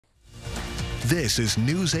This is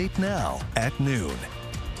News 8 Now at noon.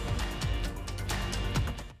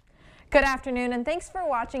 Good afternoon and thanks for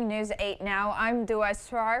watching News 8 Now. I'm Dua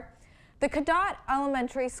Srar. The Cadott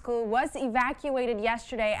Elementary School was evacuated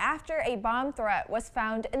yesterday after a bomb threat was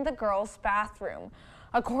found in the girls' bathroom.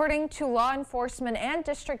 According to law enforcement and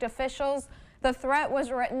district officials, the threat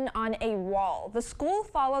was written on a wall. The school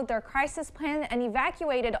followed their crisis plan and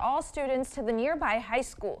evacuated all students to the nearby high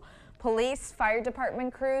school. Police, fire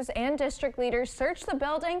department crews, and district leaders searched the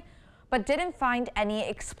building but didn't find any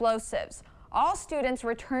explosives. All students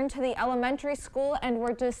returned to the elementary school and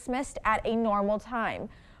were dismissed at a normal time.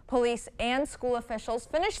 Police and school officials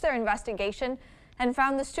finished their investigation and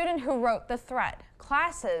found the student who wrote the threat.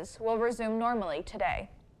 Classes will resume normally today.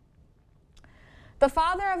 The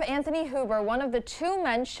father of Anthony Huber, one of the two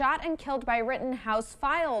men shot and killed by Rittenhouse,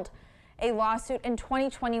 filed a lawsuit in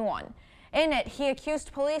 2021. In it, he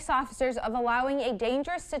accused police officers of allowing a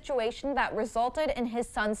dangerous situation that resulted in his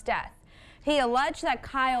son's death. He alleged that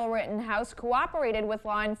Kyle Rittenhouse cooperated with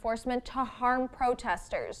law enforcement to harm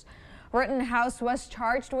protesters. Rittenhouse was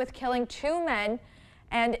charged with killing two men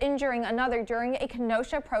and injuring another during a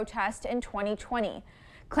Kenosha protest in 2020.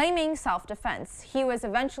 Claiming self-defense, he was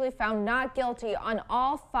eventually found not guilty on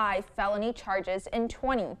all 5 felony charges in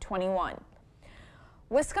 2021.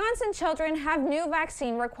 Wisconsin children have new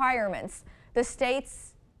vaccine requirements. The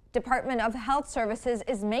state's Department of Health Services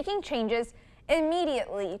is making changes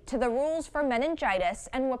immediately to the rules for meningitis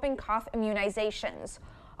and whooping cough immunizations.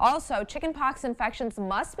 Also, chickenpox infections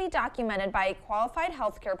must be documented by a qualified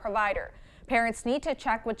healthcare provider. Parents need to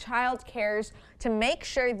check with child cares to make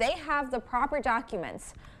sure they have the proper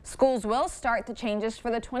documents. Schools will start the changes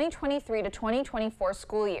for the 2023 to 2024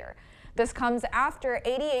 school year. This comes after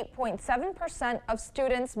 88.7% of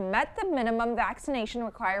students met the minimum vaccination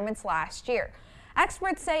requirements last year.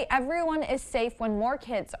 Experts say everyone is safe when more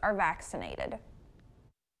kids are vaccinated.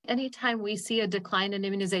 Anytime we see a decline in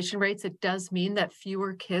immunization rates, it does mean that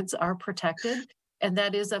fewer kids are protected, and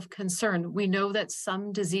that is of concern. We know that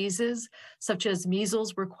some diseases, such as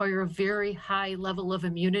measles, require a very high level of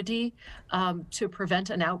immunity to prevent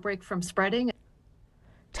an outbreak from spreading.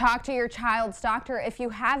 Talk to your child's doctor if you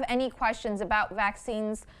have any questions about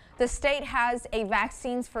vaccines. The state has a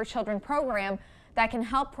Vaccines for Children program that can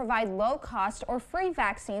help provide low-cost or free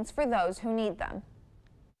vaccines for those who need them.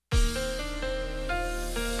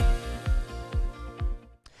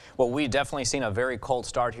 Well, we've definitely seen a very cold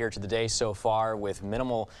start here to the day so far with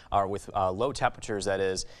low temperatures, that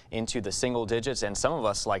is, into the single digits. And some of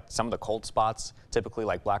us, like some of the cold spots, typically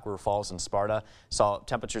like Black River Falls and Sparta, saw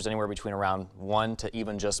temperatures anywhere between around 1 to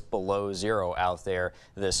even just below 0 out there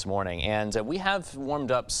this morning. And we have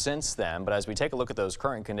warmed up since then, but as we take a look at those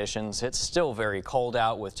current conditions, it's still very cold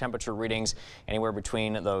out with temperature readings anywhere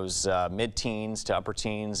between those mid-teens to upper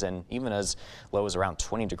teens and even as low as around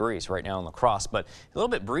 20 degrees right now in La Crosse. But a little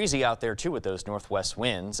bit breezy out there too with those northwest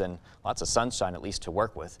winds and lots of sunshine at least to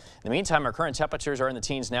work with. In the meantime, our current temperatures are in the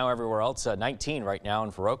teens now everywhere else. 19 right now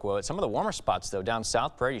in Viroqua. At some of the warmer spots though, down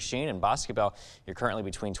south, Prairie du Chien and Bosquebel, you're currently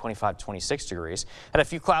between 25 to 26 degrees. Had a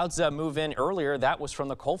few clouds move in earlier. That was from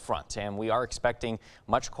the cold front, and we are expecting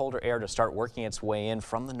much colder air to start working its way in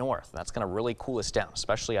from the north. That's going to really cool us down,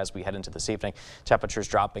 especially as we head into this evening. Temperatures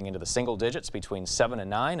dropping into the single digits between 7 and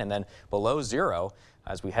 9 and then below 0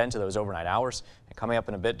 as we head into those overnight hours. And coming up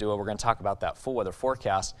in a bit, Dua, we're going to talk about that full weather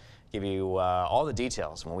forecast, give you all the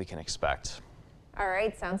details on what we can expect. All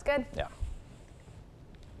right, sounds good. Yeah.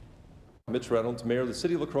 Mitch Reynolds, Mayor of the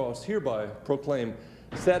City of La Crosse, hereby proclaim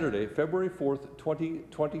Saturday, February 4th,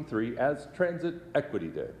 2023 as Transit Equity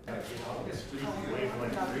Day.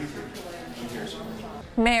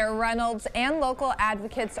 Mayor Reynolds and local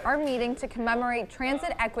advocates are meeting to commemorate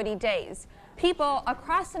Transit Equity Days. People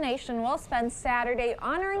across the nation will spend Saturday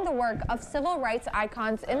honoring the work of civil rights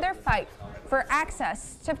icons in their fight for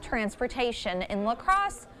access to transportation. In La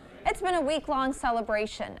Crosse, it's been a week-long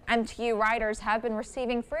celebration. MTU riders have been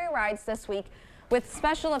receiving free rides this week with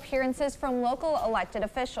special appearances from local elected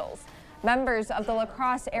officials. Members of the La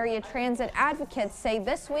Crosse Area Transit Advocates say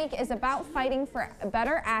this week is about fighting for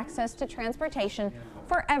better access to transportation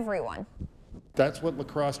for everyone. That's what La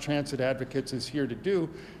Crosse Transit Advocates is here to do,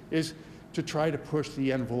 is to try to push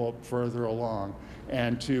the envelope further along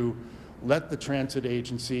and to let the transit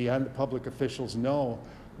agency and the public officials know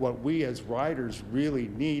what we as riders really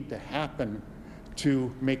need to happen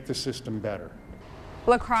to make the system better.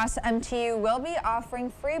 La Crosse MTU will be offering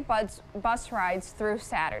free bus rides through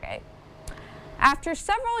Saturday. After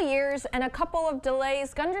several years and a couple of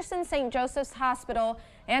delays, Gunderson St. Joseph's Hospital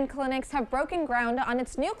and clinics have broken ground on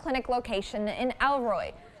its new clinic location in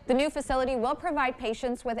Elroy. The new facility will provide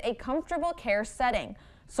patients with a comfortable care setting.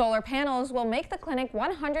 Solar panels will make the clinic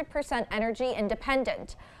 100% energy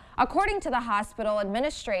independent. According to the hospital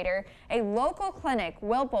administrator, a local clinic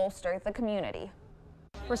will bolster the community.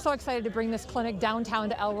 We're so excited to bring this clinic downtown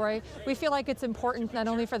to Elroy. We feel like it's important not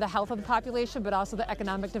only for the health of the population, but also the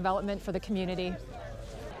economic development for the community.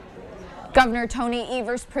 Governor Tony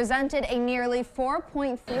Evers presented a nearly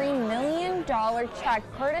 $4.3 million check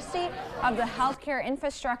courtesy of the Healthcare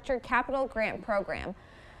Infrastructure Capital Grant Program.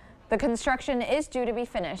 The construction is due to be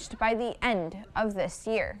finished by the end of this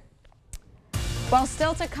year. Well,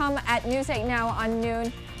 still to come at News 8 Now on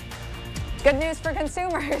noon. Good news for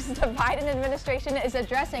consumers. The Biden administration is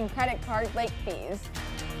addressing credit card late fees.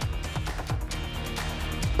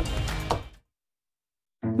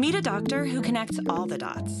 Meet a doctor who connects all the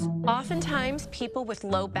dots. Oftentimes, people with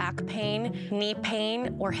low back pain, knee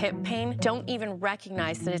pain, or hip pain don't even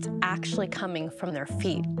recognize that it's actually coming from their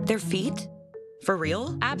feet. Their feet? For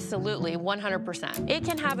real? Absolutely, 100%. It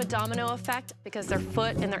can have a domino effect because their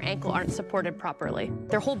foot and their ankle aren't supported properly.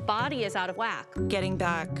 Their whole body is out of whack. Getting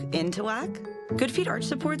back into whack? Good Feet arch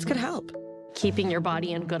supports could help. Keeping your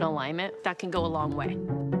body in good alignment, that can go a long way.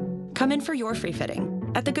 Come in for your free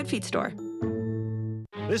fitting at the Good Feet store.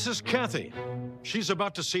 This is Kathy. She's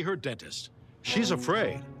about to see her dentist. She's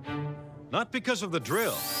afraid. Not because of the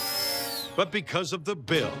drill, but because of the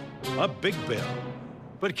bill. A big bill.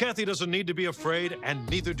 But Kathy doesn't need to be afraid, and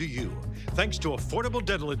neither do you, thanks to affordable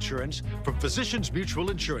dental insurance from Physicians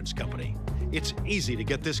Mutual Insurance Company. It's easy to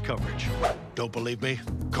get this coverage. Don't believe me?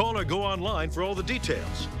 Call or go online for all the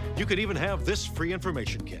details. You can even have this free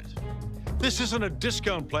information kit. This isn't a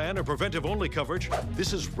discount plan or preventive-only coverage.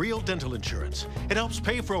 This is real dental insurance. It helps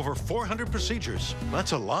pay for over 400 procedures.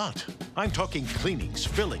 That's a lot. I'm talking cleanings,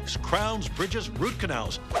 fillings, crowns, bridges, root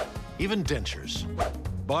canals, even dentures.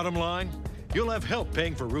 Bottom line, you'll have help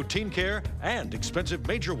paying for routine care and expensive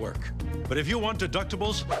major work. But if you want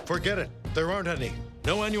deductibles, forget it. There aren't any.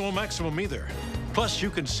 No annual maximum either. Plus, you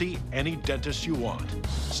can see any dentist you want.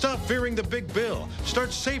 Stop fearing the big bill.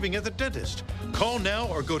 Start saving at the dentist. Call now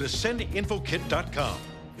or go to sendinfokit.com.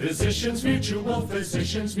 Physicians Mutual,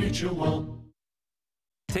 Physicians Mutual.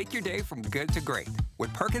 Take your day from good to great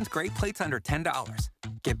with Perkins Great Plates under $10.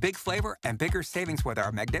 Get big flavor and bigger savings with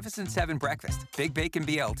our Magnificent 7 breakfast, Big Bacon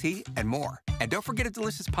BLT, and more. And don't forget a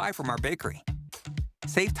delicious pie from our bakery.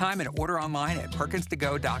 Save time and order online at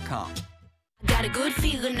perkinstogo.com. Got a good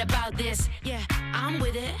feeling about this, yeah, I'm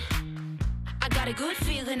with it. I got a good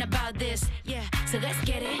feeling about this, yeah, so let's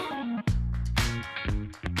get it.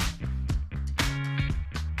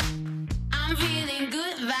 I'm feeling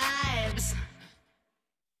good vibes.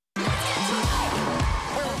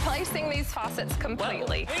 We're replacing these faucets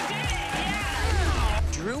completely. We did it! Yeah!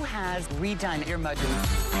 Drew has redone your mudroom.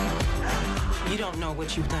 You don't know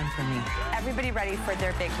what you've done for me. Everybody ready for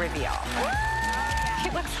their big reveal? He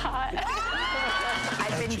looks hot.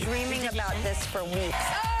 I've been dreaming about this for weeks.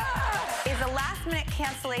 Is a last-minute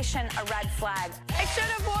cancellation a red flag? I should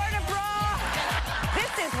have worn a bra.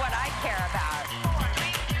 This is what I care about. 4,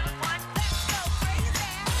 3, 2, 1, let's go crazy.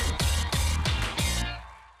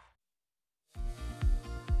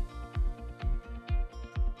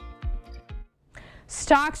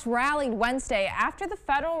 Stocks rallied Wednesday after the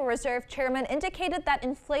Federal Reserve Chairman indicated that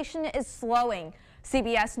inflation is slowing.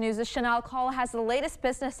 CBS News' Chanel Call has the latest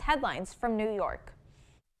business headlines from New York.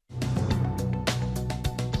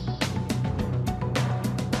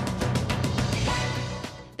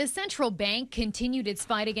 The central bank continued its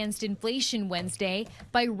fight against inflation Wednesday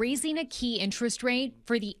by raising a key interest rate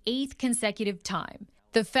for the 8th consecutive time.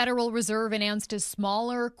 The Federal Reserve announced a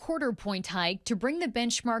smaller quarter-point hike to bring the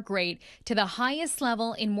benchmark rate to the highest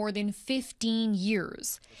level in more than 15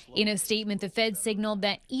 years. In a statement, the Fed signaled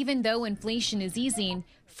that even though inflation is easing,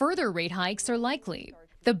 further rate hikes are likely.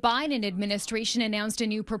 The Biden administration announced a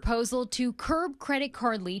new proposal to curb credit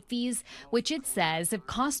card late fees, which it says have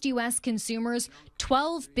cost U.S. consumers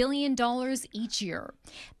 $12 billion each year.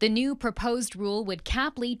 The new proposed rule would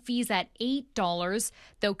cap late fees at $8,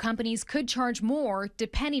 though companies could charge more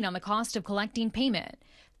depending on the cost of collecting payment.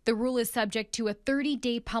 The rule is subject to a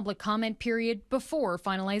 30-day public comment period before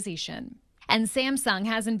finalization. And Samsung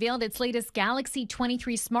has unveiled its latest Galaxy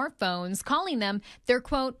 23 smartphones, calling them their,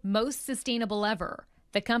 quote, most sustainable ever.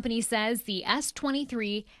 The company says the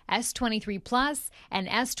S23, S23 Plus, and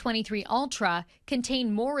S23 Ultra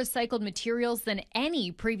contain more recycled materials than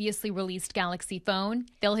any previously released Galaxy phone.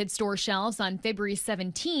 They'll hit store shelves on February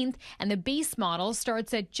 17th, and the base model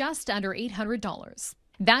starts at just under $800.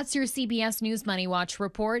 That's your CBS News Money Watch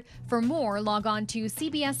report. For more, log on to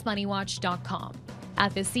cbsmoneywatch.com.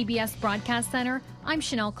 At the CBS Broadcast Center, I'm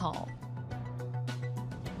Chanel Call.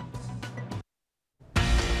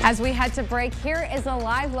 As we head to break, here is a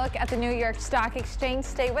live look at the New York Stock Exchange.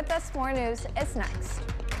 Stay with us. More news is next.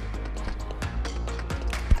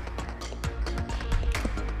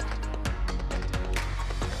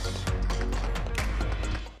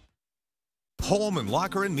 Holman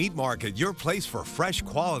Locker and Meat Market, your place for fresh,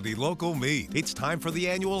 quality local meat. It's time for the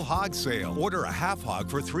annual hog sale. Order a half hog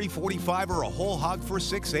for $3.45 or a whole hog for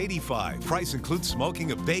 $6.85. Price includes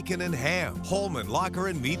smoking of bacon and ham. Holman Locker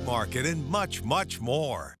and Meat Market, and much, much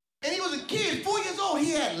more. And he was a kid, 4 years old,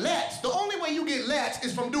 he had lats. The only way you get lats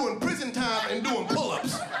is from doing prison time and doing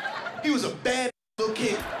pull-ups. He was a bad little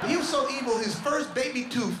kid. He was so evil, his first baby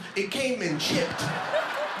tooth, it came in chipped.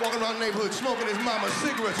 Walking around the neighborhood smoking his mama's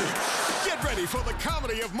cigarettes. Get ready for the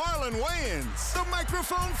comedy of Marlon Wayans, the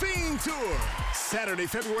Microphone Fiend Tour. Saturday,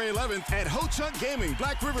 February 11th at Ho Chunk Gaming,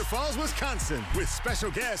 Black River Falls, Wisconsin, with special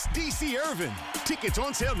guest DC Irvin. Tickets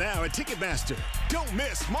on sale now at Ticketmaster. Don't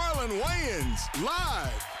miss Marlon Wayans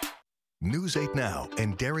live. News 8 Now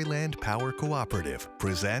and Dairyland Power Cooperative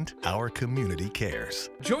present Our Community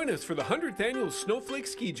Cares. Join us for the 100th annual Snowflake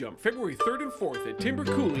Ski Jump, February 3rd and 4th at Timber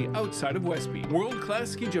Coulee outside of Westby.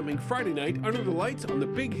 World-class ski jumping Friday night under the lights on the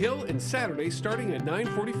Big Hill, and Saturday starting at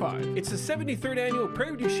 9:45. It's the 73rd annual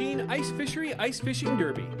Prairie du Chien Ice Fishery Ice Fishing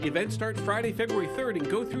Derby. Events start Friday, February 3rd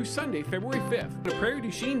and go through Sunday, February 5th. Go to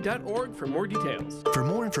prairieduchien.org for more details. For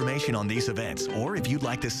more information on these events, or if you'd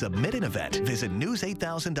like to submit an event, visit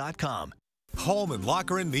news8000.com. Holman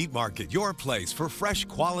Locker and Meat Market, your place for fresh,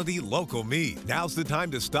 quality, local meat. Now's the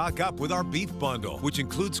time to stock up with our beef bundle, which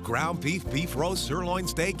includes ground beef, beef roast, sirloin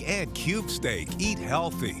steak, and cube steak. Eat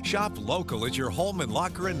healthy. Shop local at your Holman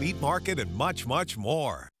Locker and Meat Market, and much, much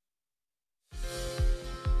more.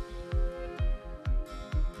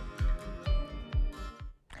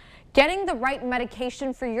 Getting the right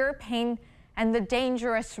medication for your pain and the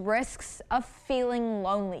dangerous risks of feeling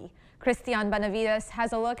lonely. Christian Benavides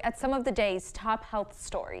has a look at some of the day's top health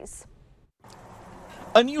stories.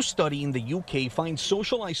 A new study in the UK finds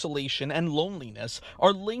social isolation and loneliness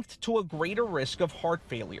are linked to a greater risk of heart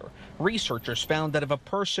failure. Researchers found that if a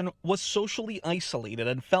person was socially isolated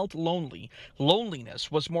and felt lonely,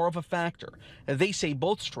 loneliness was more of a factor. They say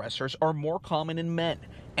both stressors are more common in men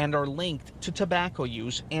and are linked to tobacco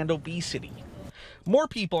use and obesity. More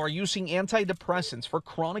people are using antidepressants for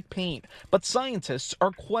chronic pain, but scientists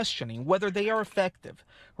are questioning whether they are effective.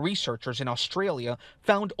 Researchers in Australia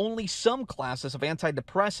found only some classes of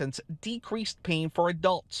antidepressants decreased pain for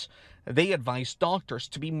adults. They advise doctors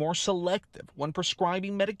to be more selective when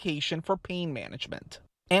prescribing medication for pain management.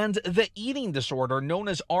 And the eating disorder known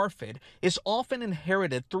as ARFID is often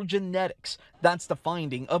inherited through genetics. That's the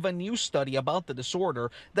finding of a new study about the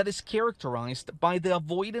disorder that is characterized by the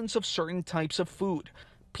avoidance of certain types of food.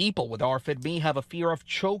 People with ARFID may have a fear of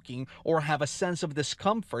choking or have a sense of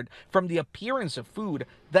discomfort from the appearance of food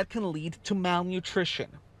that can lead to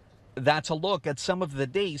malnutrition. That's a look at some of the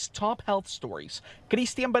day's top health stories.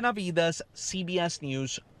 Christian Benavides, CBS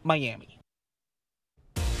News, Miami.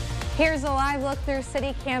 Here's a live look through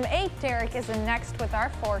City Cam 8. Derek is in next with our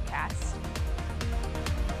forecast.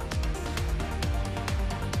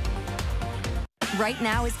 Right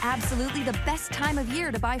now is absolutely the best time of year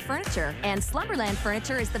to buy furniture, and Slumberland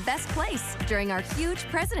Furniture is the best place during our huge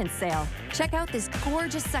President's Sale. Check out this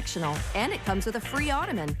gorgeous sectional, and it comes with a free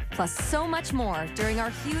ottoman, plus so much more during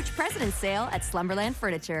our huge President's Sale at Slumberland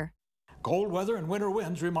Furniture. Cold weather and winter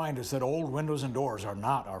winds remind us that old windows and doors are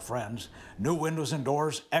not our friends. New windows and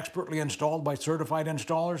doors, expertly installed by certified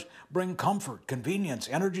installers, bring comfort, convenience,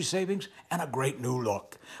 energy savings, and a great new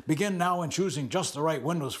look. Begin now in choosing just the right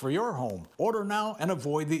windows for your home. Order now and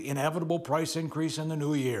avoid the inevitable price increase in the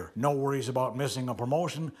new year. No worries about missing a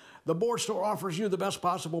promotion. The board store offers you the best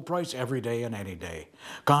possible price every day and any day.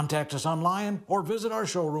 Contact us online or visit our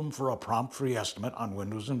showroom for a prompt free estimate on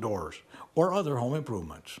windows and doors or other home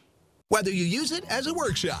improvements. Whether you use it as a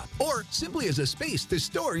workshop or simply as a space to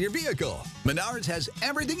store your vehicle, Menards has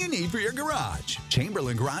everything you need for your garage.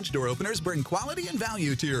 Chamberlain garage door openers bring quality and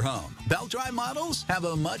value to your home. Belt drive models have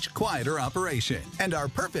a much quieter operation and are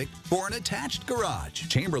perfect for an attached garage.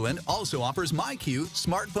 Chamberlain also offers MyQ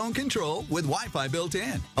smartphone control with Wi-Fi built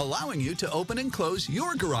in, allowing you to open and close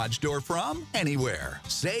your garage door from anywhere.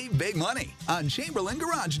 Save big money on Chamberlain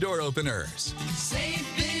garage door openers. Save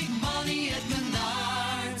big money at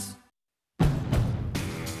Menards.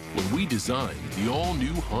 When we designed the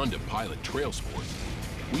all-new Honda Pilot Trail Sport,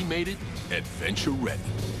 we made it adventure ready.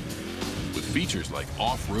 With features like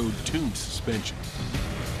off-road tuned suspension,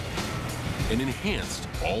 an enhanced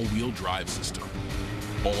all-wheel drive system,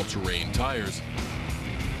 all-terrain tires,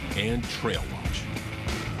 and Trail Watch,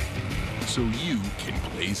 so you can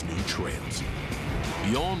blaze new trails.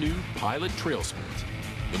 The all-new Pilot Trail Sport,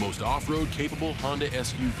 the most off-road capable Honda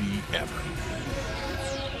SUV ever.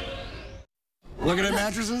 Looking at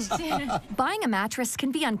mattresses? Buying a mattress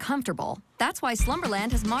can be uncomfortable. That's why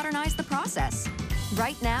Slumberland has modernized the process.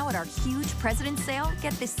 Right now at our huge President's Sale,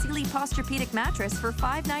 get this Sealy Posturepedic mattress for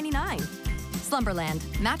 $5.99. Slumberland,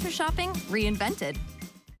 mattress shopping reinvented.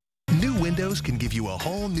 New windows can give you a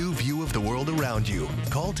whole new view of the world around you.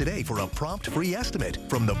 Call today for a prompt free estimate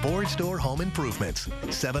from the Board Store Home Improvements,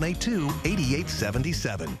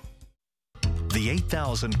 782-8877. The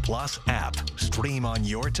 8000 Plus app. Stream on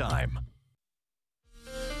your time.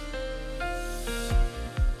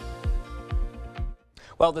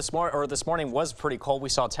 Well, this morning was pretty cold. We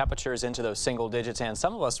saw temperatures into those single digits, and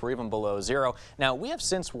some of us were even below zero. Now, we have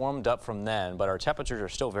since warmed up from then, but our temperatures are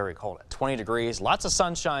still very cold at 20 degrees. Lots of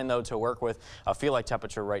sunshine, though, to work with. A feel-like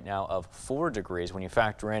temperature right now of 4 degrees when you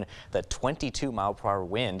factor in the 22-mile-per-hour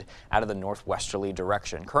wind out of the northwesterly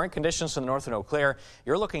direction. Current conditions in the north and Eau Claire,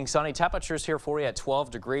 you're looking sunny temperatures here for you at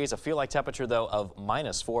 12 degrees. A feel-like temperature, though, of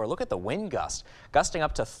 -4. Look at the wind gust, gusting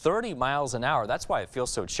up to 30 miles an hour. That's why it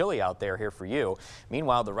feels so chilly out there here for you.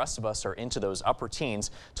 Meanwhile, the rest of us are into those upper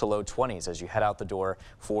teens to low 20s as you head out the door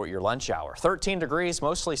for your lunch hour. 13 degrees,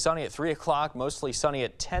 mostly sunny at 3 o'clock, mostly sunny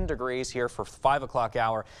at 10 degrees here for 5 o'clock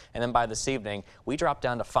hour. And then by this evening, we drop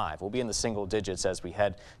down to 5. We'll be in the single digits as we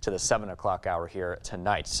head to the 7 o'clock hour here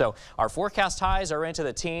tonight. So our forecast highs are into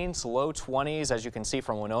the teens, low 20s, as you can see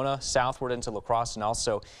from Winona southward into La Crosse, and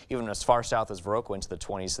also even as far south as Viroqua into the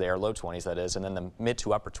 20s there, low 20s that is, and then the mid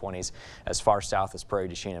to upper 20s as far south as Prairie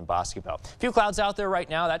du Chien and Bosqueville. A few clouds out there right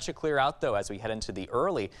now. That should clear out, though, as we head into the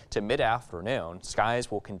early to mid-afternoon. Skies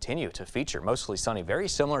will continue to feature mostly sunny, very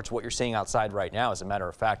similar to what you're seeing outside right now, as a matter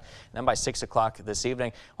of fact. And then by 6 o'clock this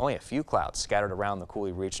evening, only a few clouds scattered around the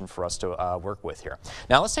Coulee region for us to work with here.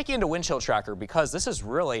 Now, let's take you into wind chill tracker, because this is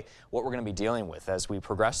really what we're going to be dealing with as we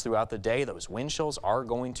progress throughout the day. Those wind chills are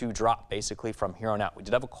going to drop basically from here on out. We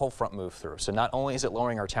did have a cold front move through, so not only is it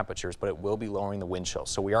lowering our temperatures, but it will be lowering the wind chill.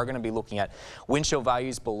 So we are going to be looking at wind chill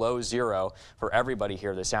values below 0 for everybody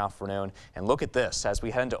here this afternoon. And look at this, as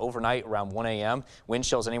we head into overnight around 1 a.m., wind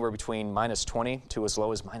chills anywhere between -20 to as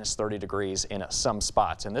low as -30 degrees in some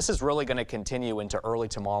spots. And this is really going to continue into early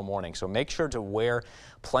tomorrow morning. So make sure to wear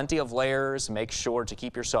plenty of layers. Make sure to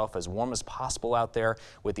keep yourself as warm as possible out there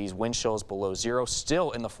with these wind chills below 0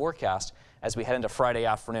 still in the forecast as we head into Friday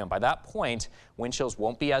afternoon. By that point, wind chills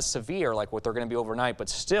won't be as severe like what they're going to be overnight, but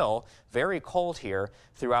still very cold here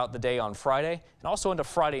throughout the day on Friday and also into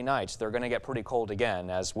Friday night. They're going to get pretty cold again,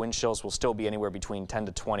 as wind chills will still be anywhere between 10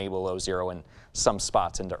 to 20 below 0 in some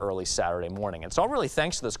spots into early Saturday morning. It's all really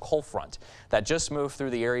thanks to this cold front that just moved through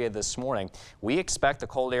the area this morning. We expect the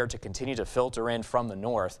cold air to continue to filter in from the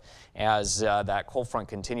north as that cold front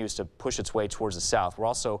continues to push its way towards the south. We're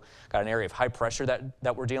also got an area of high pressure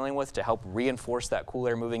that we're dealing with to help reinforce that cool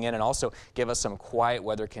air moving in and also give us some quiet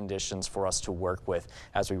weather conditions for us to work with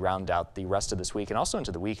as we round out the rest of this week and also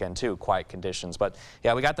into the weekend too, quiet conditions. But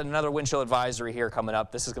yeah, we got another wind chill advisory here coming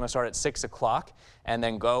up. This is going to start at 6 o'clock and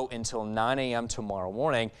then go until 9 a.m. tomorrow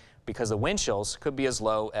morning, because the wind chills could be as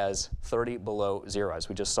low as 30 below 0, as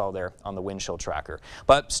we just saw there on the wind chill tracker.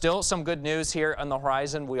 But still some good news here on the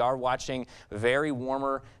horizon. We are watching very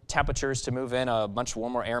warmer temperatures to move in. A much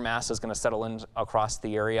warmer air mass is going to settle in across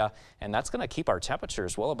the area, and that's going to keep our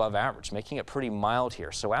temperatures well above average, making it pretty mild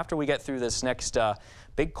here. So after we get through this next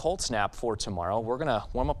big cold snap for tomorrow, we're going to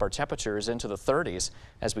warm up our temperatures into the 30s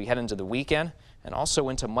as we head into the weekend and also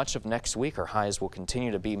into much of next week. Our highs will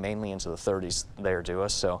continue to be mainly into the 30s there to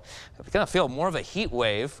us. So we're going to feel more of a heat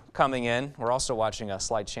wave coming in. We're also watching a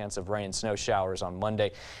slight chance of rain and snow showers on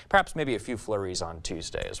Monday, perhaps maybe a few flurries on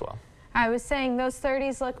Tuesday as well. I was saying those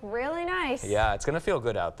 30s look really nice. Yeah, it's going to feel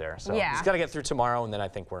good out there. So yeah, it's got to get through tomorrow, and then I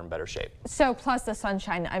think we're in better shape. So plus the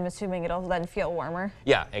sunshine, I'm assuming it'll then feel warmer.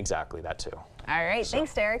 Yeah, exactly. That too. All right. So,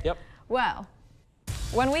 thanks, Derek. Yep. Well,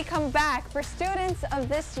 when we come back, for students of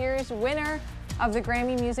this year's winner of the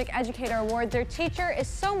Grammy Music Educator Award, their teacher is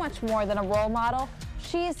so much more than a role model.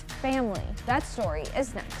 She is family. That story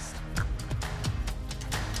is next.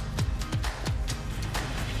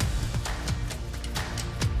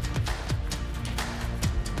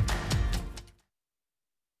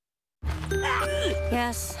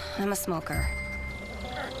 Yes, I'm a smoker.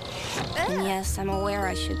 And yes, I'm aware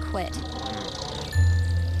I should quit.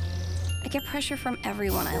 I get pressure from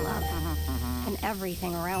everyone I love and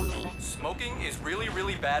everything around me. Smoking is really,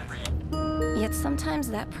 really bad for you. Yet sometimes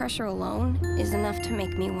that pressure alone is enough to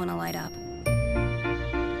make me want to light up.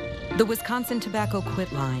 The Wisconsin Tobacco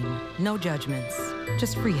Quit Line. No judgments,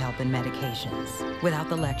 just free help and medications. Without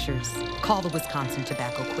the lectures, call the Wisconsin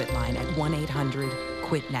Tobacco Quit Line at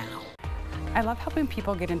 1-800-QUIT-NOW. I love helping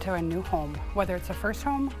people get into a new home, whether it's a first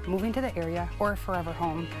home, moving to the area, or a forever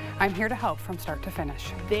home. I'm here to help from start to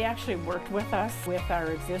finish. They actually worked with us with our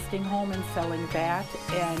existing home and selling that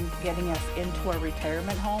and getting us into a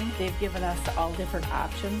retirement home. They've given us all different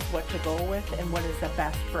options, what to go with and what is the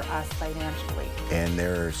best for us financially. And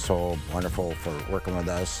they're so wonderful for working with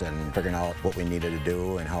us and figuring out what we needed to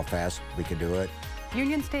do and how fast we could do it.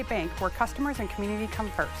 Union State Bank, where customers and community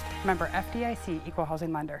come first. Member FDIC, Equal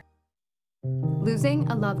Housing Lender. Losing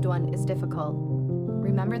a loved one is difficult.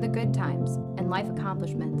 Remember the good times and life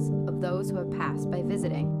accomplishments of those who have passed by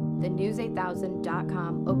visiting the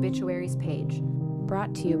News8000.com obituaries page.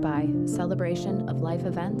 Brought to you by Celebration of Life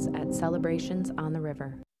Events at Celebrations on the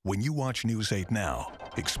River. When you watch News 8 Now,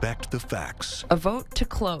 expect the facts. A vote to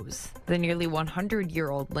close the nearly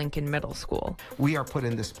 100-year-old Lincoln Middle School. We are put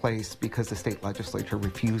in this place because the state legislature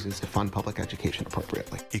refuses to fund public education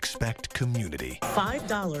appropriately. Expect community.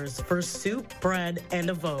 $5 for soup, bread, and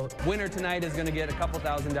a vote. Winner tonight is going to get a couple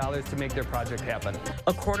 $1,000s to make their project happen.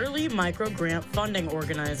 A quarterly micro-grant funding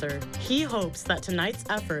organizer. He hopes that tonight's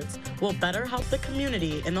efforts will better help the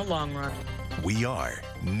community in the long run. We are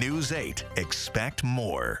News 8. Expect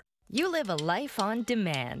more. You live a life on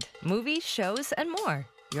demand. Movies, shows, and more.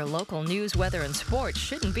 Your local news, weather, and sports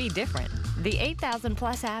shouldn't be different. The 8000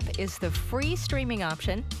 Plus app is the free streaming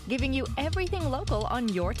option, giving you everything local on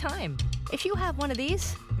your time. If you have one of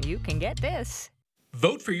these, you can get this.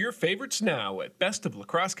 Vote for your favorites now at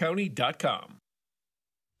bestoflacrossecounty.com.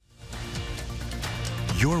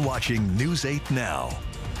 You're watching News 8 Now.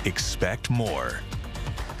 Expect more.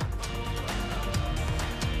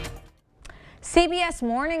 CBS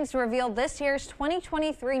Mornings revealed this year's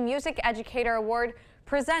 2023 Music Educator Award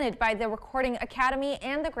presented by the Recording Academy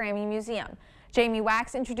and the Grammy Museum. Jamie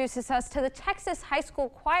Wax introduces us to the Texas High School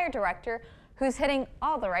Choir Director who's hitting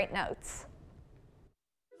all the right notes.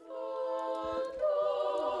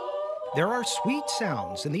 There are sweet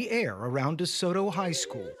sounds in the air around DeSoto High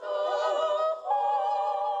School,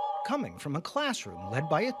 coming from a classroom led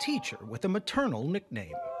by a teacher with a maternal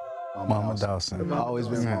nickname. Mama Dawson. I've always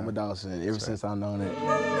been Mama Dawson ever since I've known it.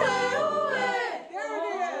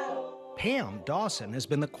 Pam Dawson has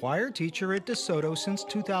been the choir teacher at DeSoto since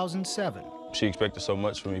 2007. She expected so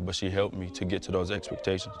much from me, but she helped me to get to those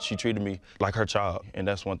expectations. She treated me like her child, and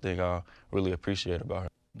that's one thing I really appreciate about her.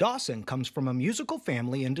 Dawson comes from a musical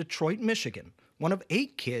family in Detroit, Michigan, one of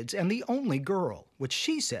 8 kids and the only girl, which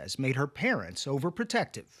she says made her parents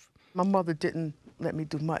overprotective. My mother didn't let me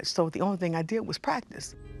do much, so the only thing I did was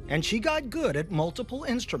practice. And she got good at multiple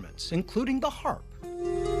instruments, including the harp.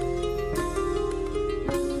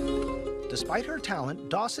 Despite her talent,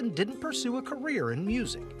 Dawson didn't pursue a career in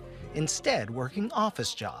music, instead working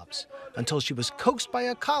office jobs, until she was coaxed by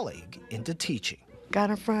a colleague into teaching. Got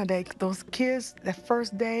in front of those kids that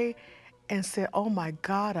first day and said, oh my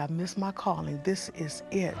God, I missed my calling. This is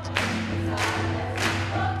it.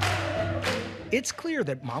 It's clear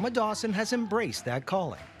that Mama Dawson has embraced that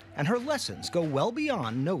calling, and her lessons go well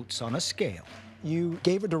beyond notes on a scale. You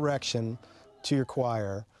gave a direction to your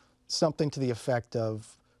choir, something to the effect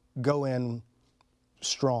of go in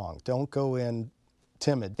strong, don't go in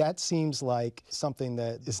timid. That seems like something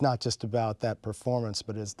that is not just about that performance,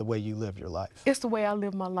 but is the way you live your life. It's the way I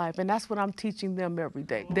live my life, and that's what I'm teaching them every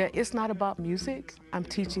day. That it's not about music, I'm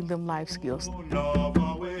teaching them life skills.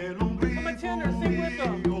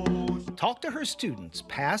 Talk to her students,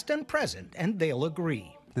 past and present, and they'll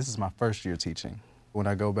agree. This is my first year teaching. When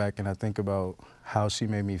I go back and I think about how she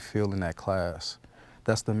made me feel in that class,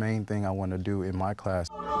 that's the main thing I want to do in my class.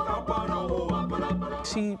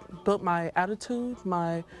 She built my attitude,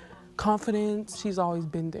 my confidence. She's always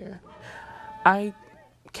been there. I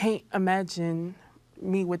can't imagine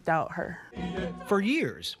me without her. For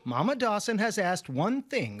years, Mama Dawson has asked one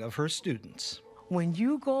thing of her students. When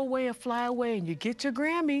you go away and fly away and you get your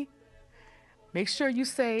Grammy, make sure you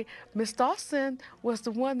say, Miss Dawson was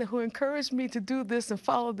the one who encouraged me to do this and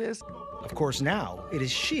follow this. Of course, now it is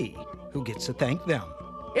she who gets to thank them.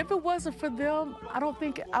 If it wasn't for them, I don't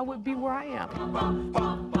think I would be where I am.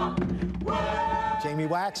 Jamie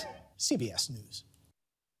Wax, CBS News.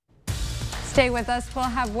 Stay with us. We'll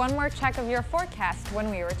have one more check of your forecast when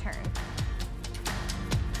we return.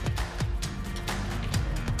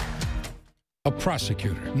 A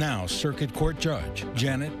prosecutor, now circuit court judge,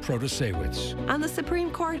 Janet Protasewicz. On the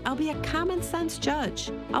Supreme Court, I'll be a common sense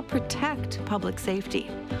judge. I'll protect public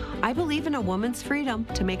safety. I believe in a woman's freedom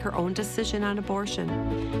to make her own decision on abortion.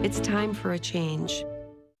 It's time for a change.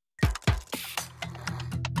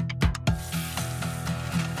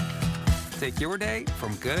 Take your day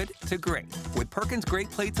from good to great with Perkins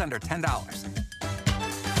Great Plates under $10.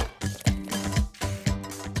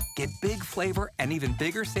 Get big flavor and even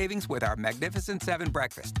bigger savings with our Magnificent 7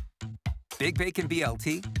 breakfast. Big bacon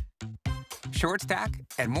BLT, short stack,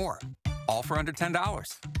 and more, all for under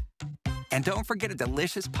 $10. And don't forget a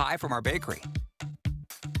delicious pie from our bakery.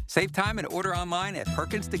 Save time and order online at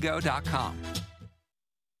perkinstogo.com.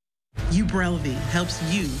 Ubrelvy helps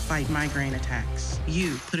you fight migraine attacks.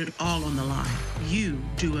 You put it all on the line. You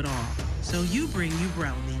do it all. So you bring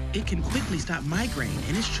Ubrelvy. It can quickly stop migraine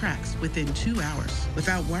in its tracks within 2 hours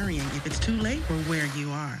without worrying if it's too late or where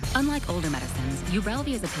you are. Unlike older medicines, Ubrelvy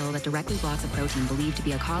is a pill that directly blocks a protein believed to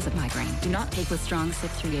be a cause of migraine. Do not take with strong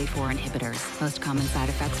CYP3A4 inhibitors. Most common side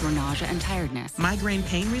effects were nausea and tiredness. Migraine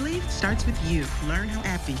pain relief starts with you. Learn how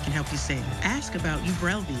AbbVie can help you save. Ask about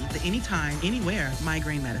Ubrelvy, the anytime, anywhere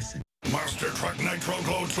migraine medicine. Monster Truck Nitro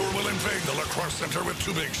Glow Tour will invade the La Crosse Center with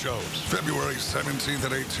 2 big shows. February 17th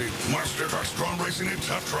and 18th. Monster Truck Strong Racing and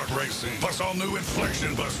Tough Truck Racing. Plus all new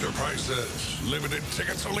Inflection Buster prices. Limited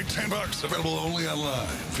tickets only $10. Available only online.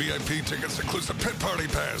 VIP tickets includes the Pit Party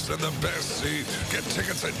Pass and the best seat. Get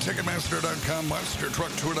tickets at Ticketmaster.com,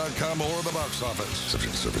 MonsterTruckTour.com, or the box office.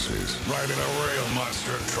 Subject to services. Riding a real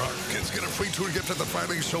monster truck. Kids get a free tour gift at the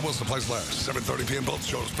Friday show while supplies last. 7:30 p.m. both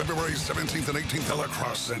shows. February 17th and 18th at La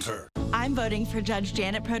Crosse Center. I'm voting for Judge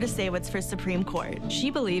Janet Protasewicz for Supreme Court. She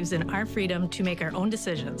believes in our freedom to make our own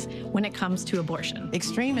decisions when it comes to abortion.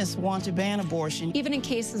 Extremists want to ban abortion, even in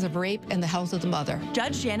cases of rape and the health of the mother.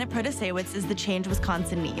 Judge Janet Protasewicz is the change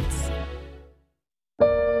Wisconsin needs.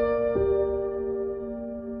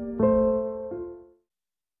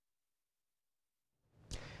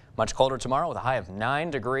 Much colder tomorrow with a high of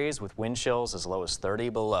 9 degrees with wind chills as low as 30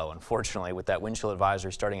 below. Unfortunately, with that wind chill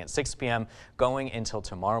advisory starting at 6 p.m. going until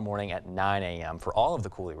tomorrow morning at 9 a.m. for all of the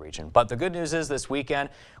Coulee region. But the good news is this weekend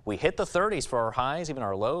we hit the 30s for our highs, even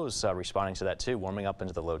our lows responding to that too, warming up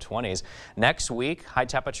into the low 20s. Next week, high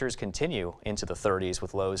temperatures continue into the 30s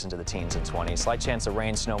with lows into the teens and 20s. Slight chance of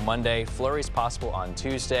rain, snow Monday, flurries possible on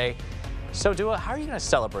Tuesday. So, Dua, how are you going to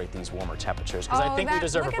celebrate these warmer temperatures? Because I think we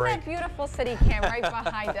deserve a break. Look at that beautiful city cam right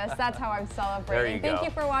behind us. That's how I'm celebrating. There you go. Thank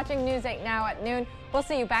you for watching News 8 Now at noon. We'll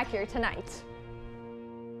see you back here tonight.